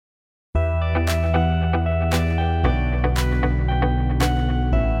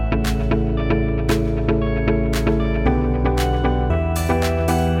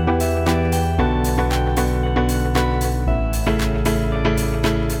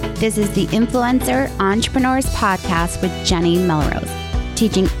This is the Influencer Entrepreneurs Podcast with Jenny Melrose,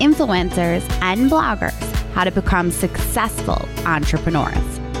 teaching influencers and bloggers how to become successful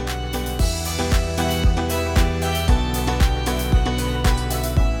entrepreneurs.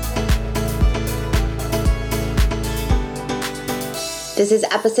 This is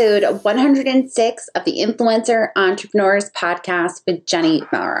episode 106 of the Influencer Entrepreneurs Podcast with Jenny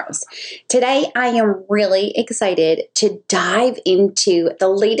Melrose. Today, I am really excited to dive into the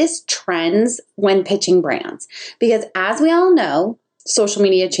latest trends when pitching brands. Because as we all know, social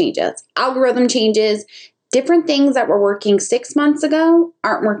media changes, algorithm changes, different things that were working 6 months ago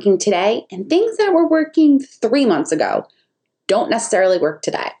aren't working today, and things that were working 3 months ago don't necessarily work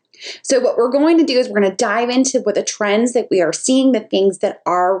today. So what we're going to do is we're going to dive into what the trends that we are seeing, the things that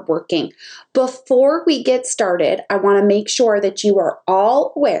are working. Before we get started, I want to make sure that you are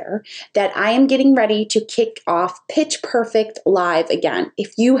all aware that I am getting ready to kick off Pitch Perfect Live again.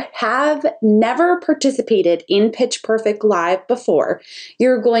 If you have never participated in Pitch Perfect Live before,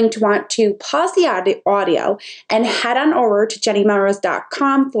 you're going to want to pause the audio and head on over to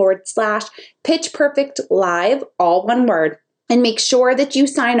jennymelrose.com/Pitch Perfect Live, all one word. And make sure that you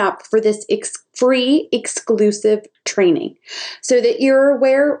sign up for this free exclusive training so that you're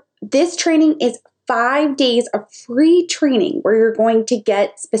aware this training is 5 days of free training where you're going to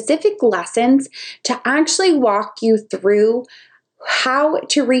get specific lessons to actually walk you through how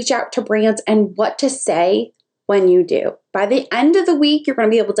to reach out to brands and what to say when you do. By the end of the week, you're going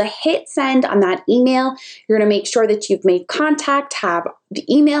to be able to hit send on that email. You're going to make sure that you've made contact, have the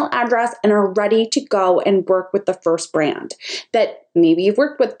email address, and are ready to go and work with the first brand that maybe you've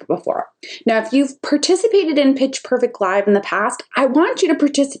worked with before. Now, if you've participated in Pitch Perfect Live in the past, I want you to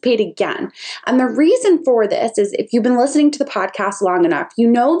participate again. And the reason for this is if you've been listening to the podcast long enough, you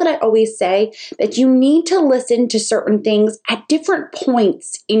know that I always say that you need to listen to certain things at different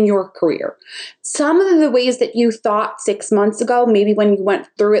points in your career. Some of the ways that you thought 6 months ago, maybe when you went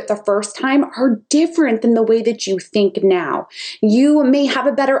through it the first time, are different than the way that you think now. You may have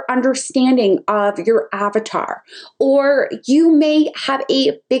a better understanding of your avatar, or you may have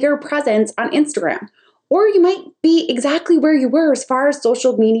a bigger presence on Instagram, or you might be exactly where you were as far as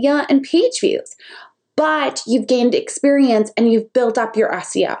social media and page views. But you've gained experience and you've built up your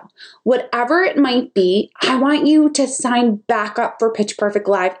SEO. Whatever it might be, I want you to sign back up for Pitch Perfect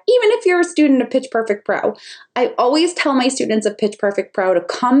Live, even if you're a student of Pitch Perfect Pro. I always tell my students of Pitch Perfect Pro to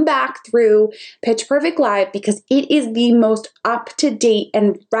come back through Pitch Perfect Live because it is the most up-to-date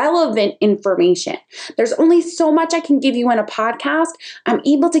and relevant information. There's only so much I can give you in a podcast. I'm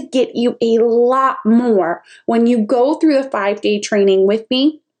able to get you a lot more when you go through the 5-day training with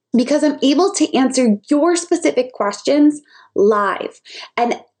me, because I'm able to answer your specific questions live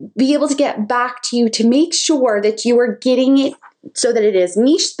and be able to get back to you to make sure that you are getting it so that it is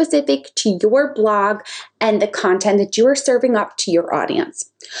niche specific to your blog and the content that you are serving up to your audience.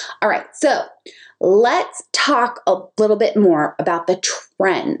 All right, so let's talk a little bit more about the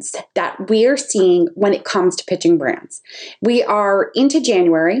trends that we are seeing when it comes to pitching brands. We are into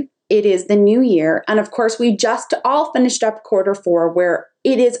January. It is the new year. And of course, we just all finished up Q4, where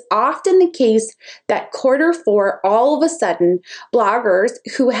it is often the case that Q4, all of a sudden, bloggers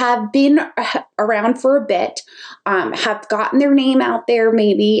who have been around for a bit, have gotten their name out there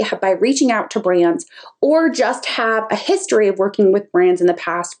maybe by reaching out to brands, or just have a history of working with brands in the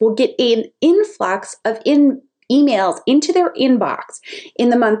past, will get an influx of emails into their inbox in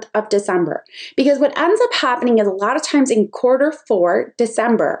the month of December. Because what ends up happening is a lot of times in Q4,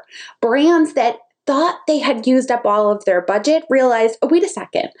 December, brands that thought they had used up all of their budget realized, oh, wait a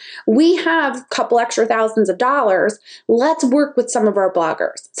second, we have a couple extra thousands of dollars. Let's work with some of our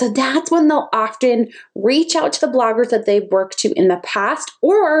bloggers. So that's when they'll often reach out to the bloggers that they've worked to in the past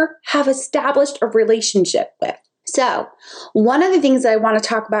or have established a relationship with. So one of the things that I want to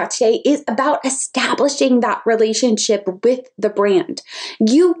talk about today is about establishing that relationship with the brand.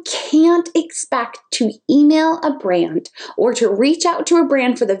 You can't expect to email a brand or to reach out to a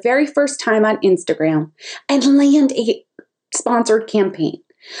brand for the very first time on Instagram and land a sponsored campaign.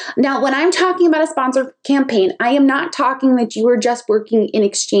 Now, when I'm talking about a sponsored campaign, I am not talking that you are just working in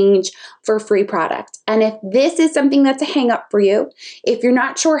exchange for free product. And if this is something that's a hang up for you, if you're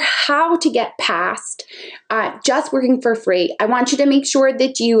not sure how to get past just working for free, I want you to make sure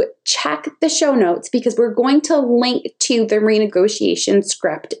that you check the show notes because we're going to link to the renegotiation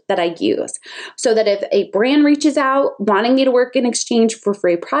script that I use so that if a brand reaches out wanting me to work in exchange for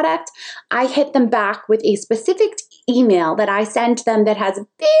free product, I hit them back with a specific email that I send to them that has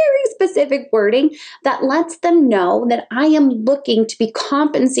very specific wording that lets them know that I am looking to be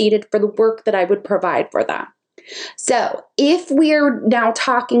compensated for the work that I would provide for them. So if we're now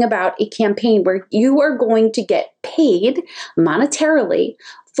talking about a campaign where you are going to get paid monetarily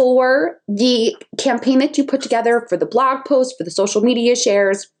for the campaign that you put together, for the blog post, for the social media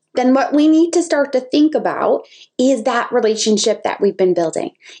shares, then what we need to start to think about is that relationship that we've been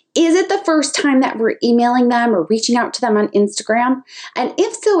building. Is it the first time that we're emailing them or reaching out to them on Instagram? And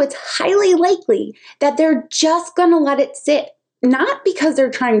if so, it's highly likely that they're just going to let it sit. Not because they're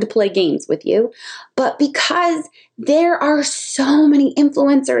trying to play games with you, but because there are so many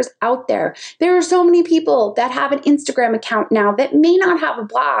influencers out there. There are so many people that have an Instagram account now that may not have a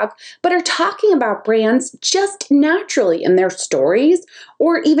blog, but are talking about brands just naturally in their stories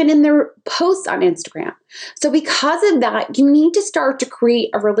or even in their posts on Instagram. So because of that, you need to start to create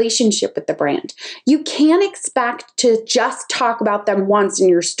a relationship with the brand. You can't expect to just talk about them once in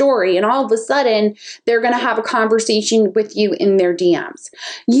your story and all of a sudden they're going to have a conversation with you in their DMs.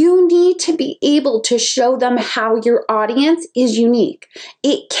 You need to be able to show them how your audience is unique.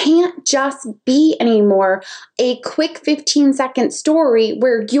 It can't just be anymore a quick 15-second story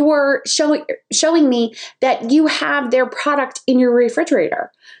where you're showing me that you have their product in your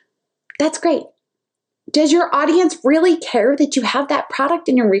refrigerator. That's great. Does your audience really care that you have that product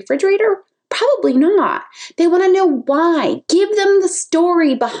in your refrigerator? Probably not. They want to know why. Give them the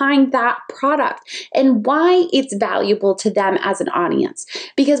story behind that product and why it's valuable to them as an audience.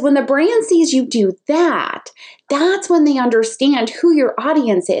 Because when the brand sees you do that, that's when they understand who your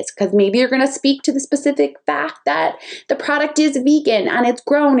audience is. Because maybe you're going to speak to the specific fact that the product is vegan and it's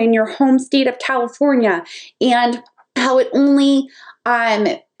grown in your home state of California, and how it only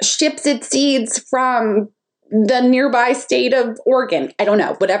ships its seeds from the nearby state of Oregon. I don't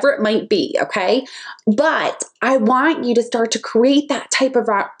know, whatever it might be, okay? But I want you to start to create that type of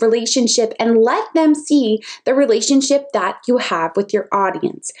relationship and let them see the relationship that you have with your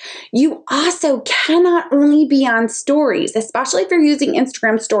audience. You also cannot only be on stories, especially if you're using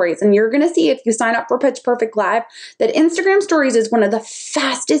Instagram stories. And you're going to see if you sign up for Pitch Perfect Live that Instagram stories is one of the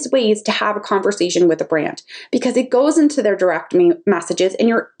fastest ways to have a conversation with a brand because it goes into their direct messages and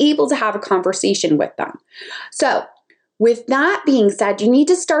you're able to have a conversation with them. So with that being said, you need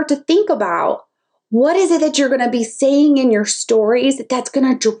to start to think about what is it that you're going to be saying in your stories that's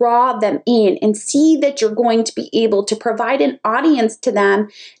going to draw them in and see that you're going to be able to provide an audience to them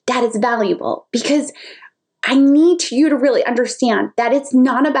that is valuable. Because I need you to really understand that it's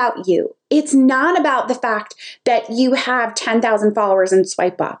not about you. It's not about the fact that you have 10,000 followers and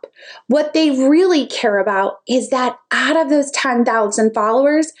swipe up. What they really care about is that out of those 10,000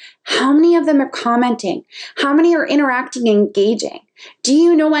 followers, how many of them are commenting? How many are interacting and engaging? Do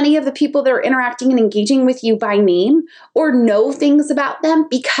you know any of the people that are interacting and engaging with you by name or know things about them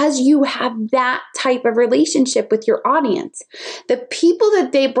because you have that type of relationship with your audience? The people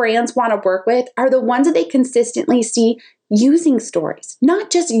that brands want to work with are the ones that they consistently see using stories,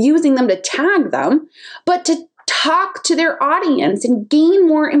 not just using them to tag them, but to talk to their audience and gain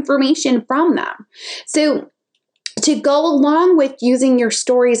more information from them. So to go along with using your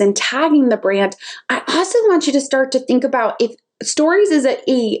stories and tagging the brand, I also want you to start to think about if stories is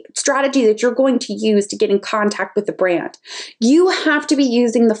a strategy that you're going to use to get in contact with the brand. You have to be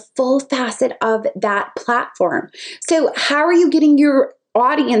using the full facet of that platform. So how are you getting your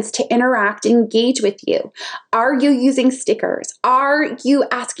audience to interact and engage with you? Are you using stickers? Are you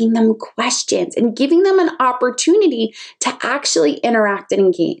asking them questions and giving them an opportunity to actually interact and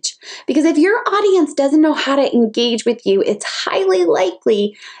engage? Because if your audience doesn't know how to engage with you, it's highly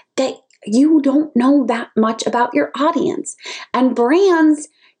likely that you don't know that much about your audience. And brands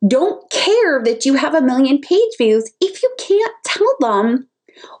don't care that you have 1 million page views if you can't tell them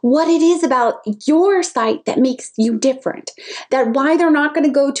what it is about your site that makes you different, that why they're not going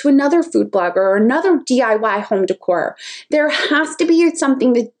to go to another food blogger or another DIY home decor. There has to be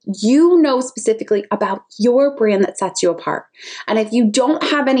something that you know specifically about your brand that sets you apart. And if you don't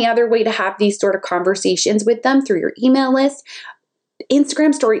have any other way to have these sort of conversations with them through your email list,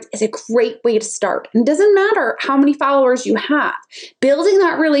 Instagram stories is a great way to start. And it doesn't matter how many followers you have. Building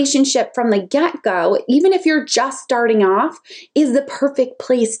that relationship from the get-go, even if you're just starting off, is the perfect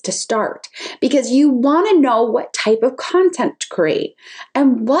place to start because you want to know what type of content to create.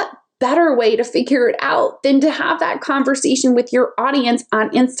 And what better way to figure it out than to have that conversation with your audience on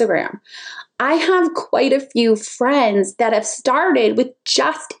Instagram? I have quite a few friends that have started with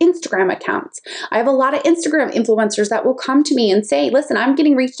just Instagram accounts. I have a lot of Instagram influencers that will come to me and say, listen, I'm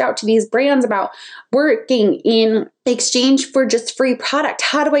getting reached out to these brands about working in exchange for just free product.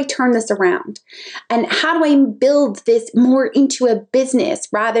 How do I turn this around? And how do I build this more into a business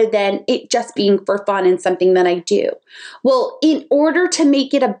rather than it just being for fun and something that I do? Well, in order to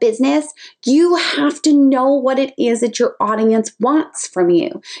make it a business, you have to know what it is that your audience wants from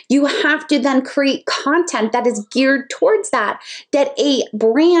you. You have to then create content that is geared towards that a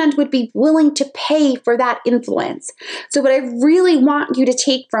brand would be willing to pay for that influence. So what I really want you to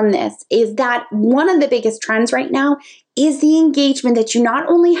take from this is that one of the biggest trends right now is the engagement that you not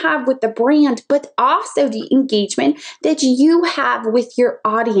only have with the brand, but also the engagement that you have with your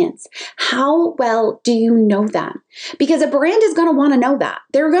audience. How well do you know them? Because a brand is going to want to know that.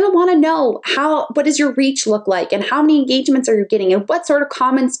 They're going to want to know what does your reach look like and how many engagements are you getting and what sort of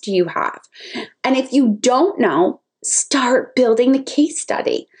comments do you have? And if you don't know, start building the case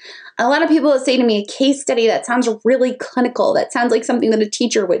study. A lot of people say to me, a case study, that sounds really clinical. That sounds like something that a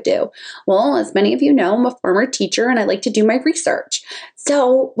teacher would do. Well, as many of you know, I'm a former teacher and I like to do my research.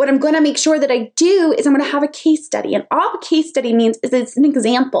 So what I'm going to make sure that I do is I'm going to have a case study. And all a case study means is it's an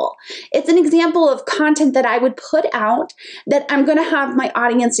example. It's an example of content that I would put out that I'm going to have my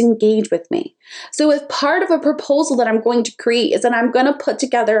audience engage with me. So if part of a proposal that I'm going to create is that I'm going to put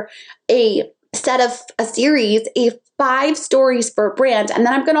together a series, 5 stories for a brand, and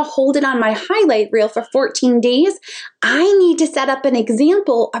then I'm going to hold it on my highlight reel for 14 days, I need to set up an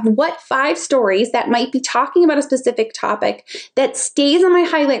example of what 5 stories that might be talking about a specific topic that stays on my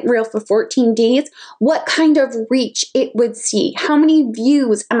highlight reel for 14 days, what kind of reach it would see, how many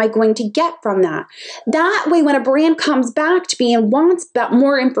views am I going to get from that. That way, when a brand comes back to me and wants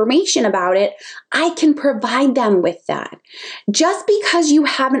more information about it, I can provide them with that. Just because you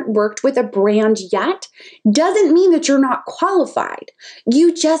haven't worked with a brand yet doesn't mean that you're not qualified.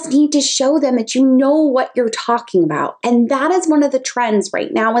 You just need to show them that you know what you're talking about. And that is one of the trends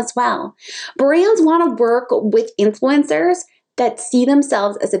right now as well. Brands want to work with influencers that see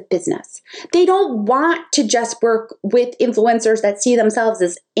themselves as a business. They don't want to just work with influencers that see themselves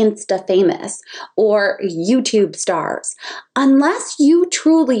as Insta famous or YouTube stars. Unless you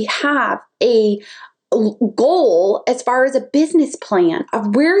truly have a goal as far as a business plan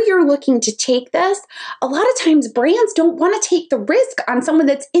of where you're looking to take this, a lot of times brands don't want to take the risk on someone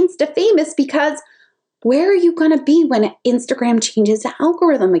that's Insta famous because where are you going to be when Instagram changes the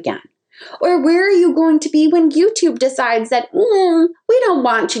algorithm again? Or where are you going to be when YouTube decides that we don't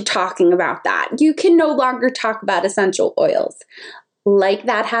want you talking about that? You can no longer talk about essential oils. Like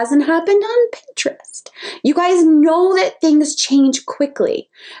that hasn't happened on Pinterest. You guys know that things change quickly.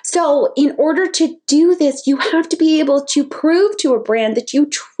 So in order to do this, you have to be able to prove to a brand that you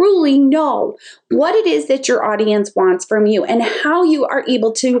truly know what it is that your audience wants from you and how you are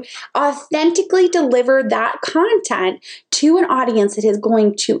able to authentically deliver that content to an audience that is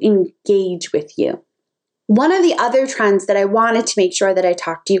going to engage with you. One of the other trends that I wanted to make sure that I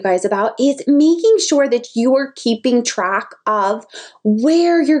talked to you guys about is making sure that you are keeping track of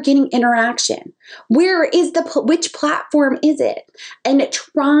where you're getting interaction. Which platform is it? And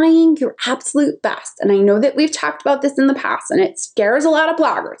trying your absolute best. And I know that we've talked about this in the past and it scares a lot of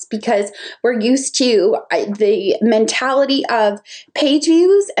bloggers because we're used to the mentality of page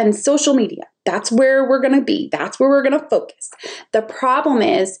views and social media. That's where we're going to be. That's where we're going to focus. The problem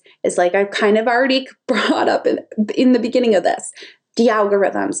is like I've kind of already brought up in the beginning of this, the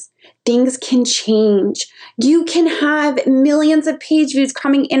algorithms. Things can change. You can have millions of page views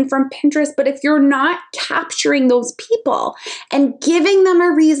coming in from Pinterest, but if you're not capturing those people and giving them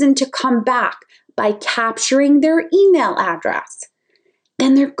a reason to come back by capturing their email address,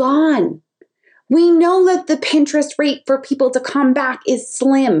 then they're gone. We know that the Pinterest rate for people to come back is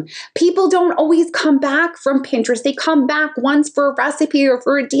slim. People don't always come back from Pinterest. They come back once for a recipe or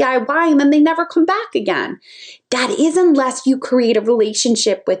for a DIY and then they never come back again. That is unless you create a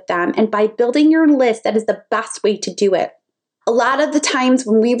relationship with them. And by building your list, that is the best way to do it. A lot of the times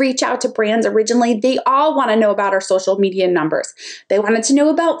when we reach out to brands originally, they all want to know about our social media numbers. They wanted to know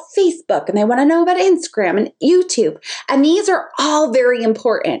about Facebook and they want to know about Instagram and YouTube. And these are all very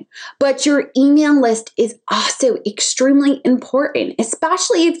important. But your email list is also extremely important,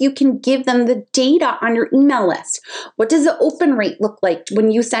 especially if you can give them the data on your email list. What does the open rate look like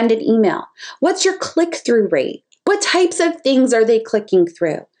when you send an email? What's your click-through rate? What types of things are they clicking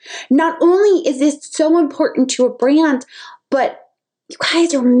through? Not only is this so important to a brand, but You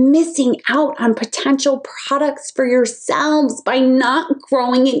guys are missing out on potential products for yourselves by not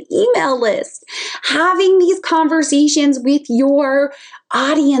growing an email list. Having these conversations with your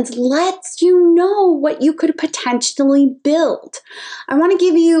audience lets you know what you could potentially build. I want to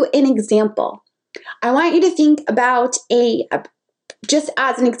give you an example. I want you to think about just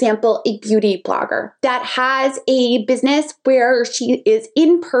as an example, a beauty blogger that has a business where she is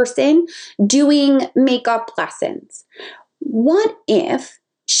in person doing makeup lessons. What if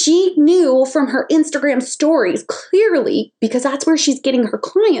she knew from her Instagram stories clearly, because that's where she's getting her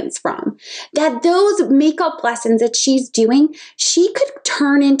clients from, that those makeup lessons that she's doing, she could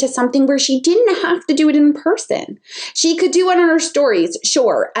turn into something where she didn't have to do it in person. She could do it on her stories,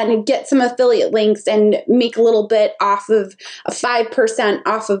 sure, and get some affiliate links and make a little bit off of 5%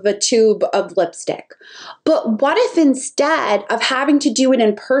 off of a tube of lipstick. But what if instead of having to do it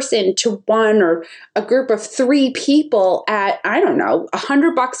in person to one or a group of 3 people at, I don't know,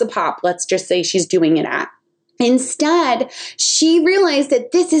 $100 a pop, let's just say she's doing it at. Instead, she realized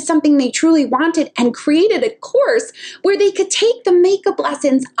that this is something they truly wanted and created a course where they could take the makeup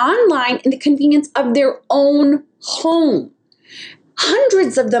lessons online in the convenience of their own home.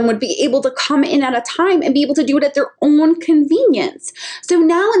 Hundreds of them would be able to come in at a time and be able to do it at their own convenience. So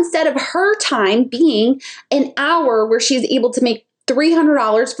now instead of her time being an hour where she's able to make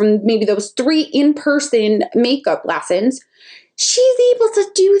 $300 from maybe those 3 in-person makeup lessons, she's able to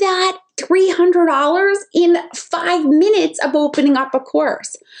do that $300 in 5 minutes of opening up a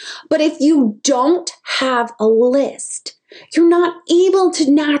course. But if you don't have a list, you're not able to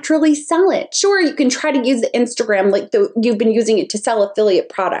naturally sell it. Sure, you can try to use the Instagram like you've been using it to sell affiliate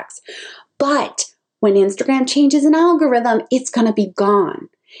products. But when Instagram changes an algorithm, it's going to be gone.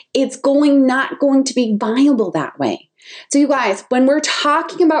 It's not going to be viable that way. So you guys, when we're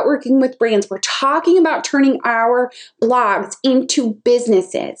talking about working with brands, we're talking about turning our blogs into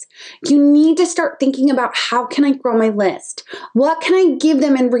businesses. You need to start thinking about, how can I grow my list? What can I give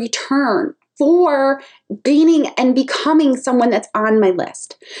them in return for gaining and becoming someone that's on my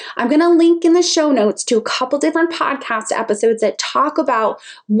list? I'm going to link in the show notes to a couple different podcast episodes that talk about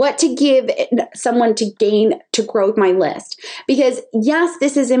what to give someone to gain to grow my list. Because yes,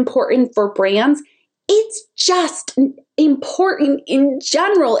 this is important for brands. It's just important in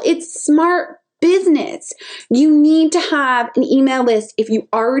general. It's smart business. You need to have an email list if you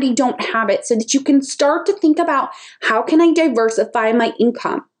already don't have it, so that you can start to think about, how can I diversify my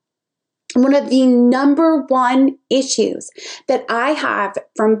income? One of the number one issues that I have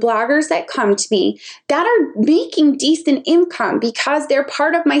from bloggers that come to me that are making decent income because they're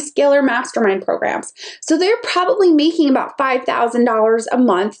part of my Scalar Mastermind programs. So they're probably making about $5,000 a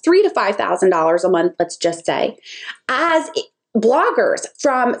month, $3,000 to $5,000 a month, let's just say, as bloggers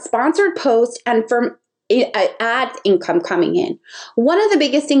from sponsored posts and from ad income coming in. One of the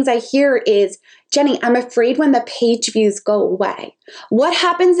biggest things I hear is, Jenny, I'm afraid when the page views go away. What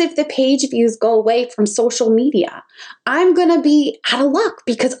happens if the page views go away from social media? I'm going to be out of luck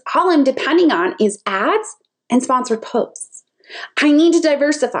because all I'm depending on is ads and sponsored posts. I need to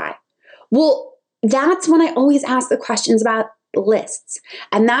diversify. Well, that's when I always ask the questions about lists.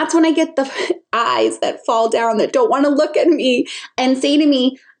 And that's when I get the eyes that fall down that don't want to look at me and say to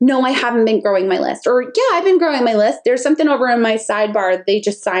me, no, I haven't been growing my list. Or, yeah, I've been growing my list. There's something over in my sidebar. They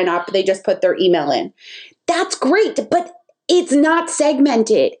just sign up. They just put their email in. That's great, but it's not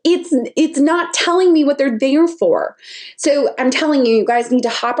segmented. It's not telling me what they're there for. So I'm telling you, you guys need to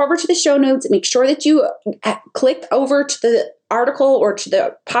hop over to the show notes and make sure that you click over to the article or to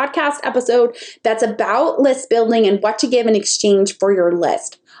the podcast episode that's about list building and what to give in exchange for your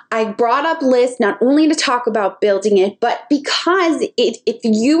list. I brought up lists not only to talk about building it, but because if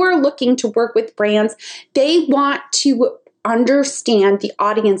you are looking to work with brands, they want to understand the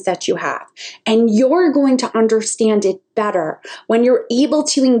audience that you have. And you're going to understand it better when you're able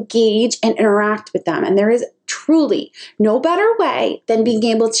to engage and interact with them. And there is truly no better way than being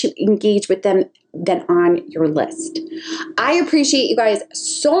able to engage with them than on your list. I appreciate you guys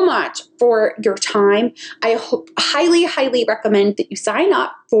so much for your time. I highly, highly recommend that you sign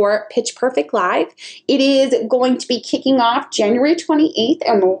up for Pitch Perfect Live. It is going to be kicking off January 28th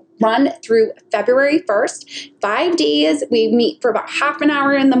and will run through February 1st. 5 days. We meet for about half an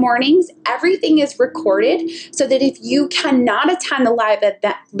hour in the mornings. Everything is recorded so that if you cannot attend the live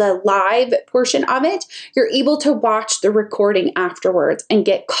event, the live portion of it, you're able to watch the recording afterwards and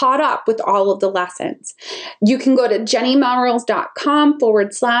get caught up with all of the lessons. You can go to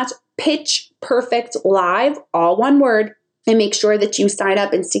jennymelrose.com/Pitch Perfect Live, all one word, And make sure that you sign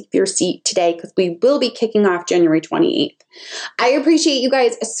up and seek your seat today because we will be kicking off January 28th. I appreciate you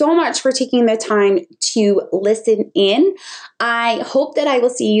guys so much for taking the time to listen in. I hope that I will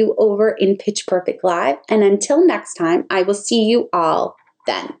see you over in Pitch Perfect Live. And until next time, I will see you all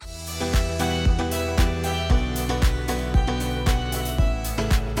then.